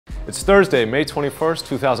It's Thursday, May 21st,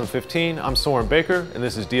 2015. I'm Soren Baker, and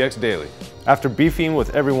this is DX Daily. After beefing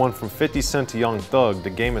with everyone from 50 Cent to Young Thug,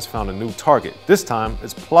 the game has found a new target. This time,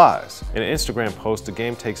 it's Plies. In an Instagram post, the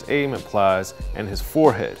game takes aim at Plies and his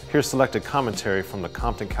forehead. Here's selected commentary from the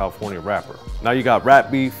Compton, California rapper. Now you got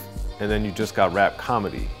rap beef, and then you just got rap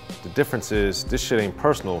comedy. The difference is, this shit ain't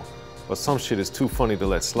personal, but some shit is too funny to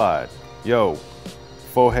let slide. Yo,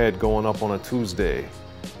 forehead going up on a Tuesday.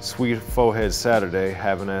 Sweet forehead Saturday,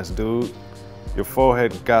 having ass dude. Your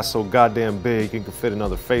forehead got so goddamn big you can fit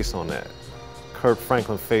another face on that. Kurt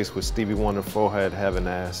Franklin face with Stevie Wonder forehead having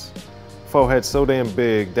ass. Forehead so damn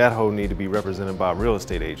big, that hoe need to be represented by a real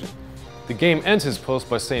estate agent. The game ends his post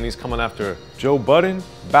by saying he's coming after Joe Budden,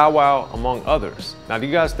 Bow Wow, among others. Now, do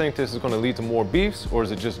you guys think this is going to lead to more beefs, or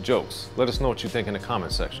is it just jokes? Let us know what you think in the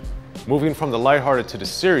comment section. Moving from the lighthearted to the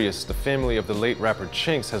serious, the family of the late rapper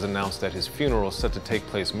Chinx has announced that his funeral is set to take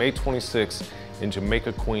place May 26 in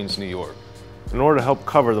Jamaica, Queens, New York. In order to help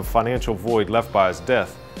cover the financial void left by his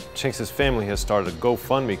death, Chinx's family has started a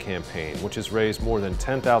GoFundMe campaign, which has raised more than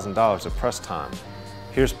 $10,000 of press time.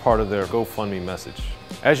 Here's part of their GoFundMe message.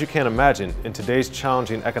 As you can imagine, in today's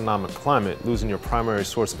challenging economic climate, losing your primary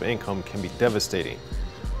source of income can be devastating.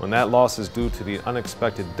 When that loss is due to the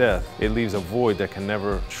unexpected death, it leaves a void that can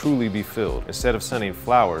never truly be filled. Instead of sending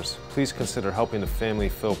flowers, please consider helping the family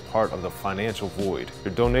fill part of the financial void.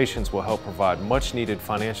 Your donations will help provide much-needed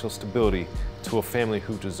financial stability to a family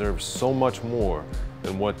who deserves so much more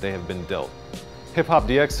than what they have been dealt.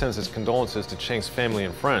 HipHopDX sends its condolences to Chinx's family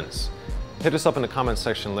and friends. Hit us up in the comments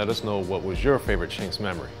section and let us know what was your favorite Chinx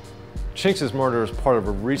memory. Chinx's murder is part of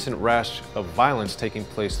a recent rash of violence taking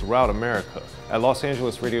place throughout America. At Los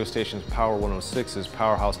Angeles radio station Power 106's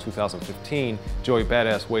Powerhouse 2015, Joey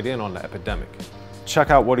Badass weighed in on the epidemic. Check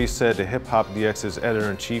out what he said to HipHopDX's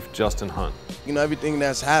editor-in-chief, Justin Hunt. You know, everything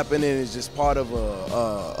that's happening is just part of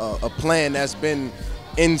a plan that's been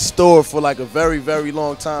in store for like a very, very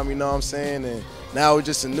long time, you know what I'm saying? And now it's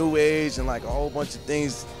just a new age and like a whole bunch of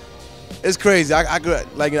things. It's crazy. I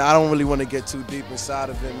don't really want to get too deep inside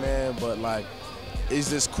of it, man. But like, it's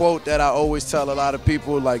this quote that I always tell a lot of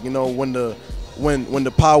people. Like, you know, when the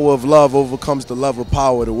power of love overcomes the love of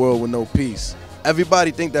power, the world will know peace.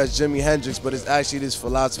 Everybody think that's Jimi Hendrix, but it's actually this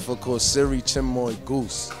philosopher called Siri Chinmoy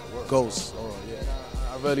Ghost. Oh yeah,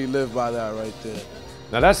 I really live by that right there.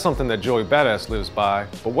 Now that's something that Joey Badass lives by.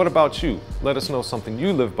 But what about you? Let us know something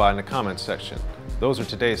you live by in the comments section. Those are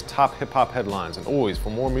today's top hip-hop headlines, and always,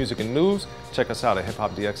 for more music and news, check us out at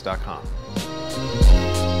hiphopdx.com.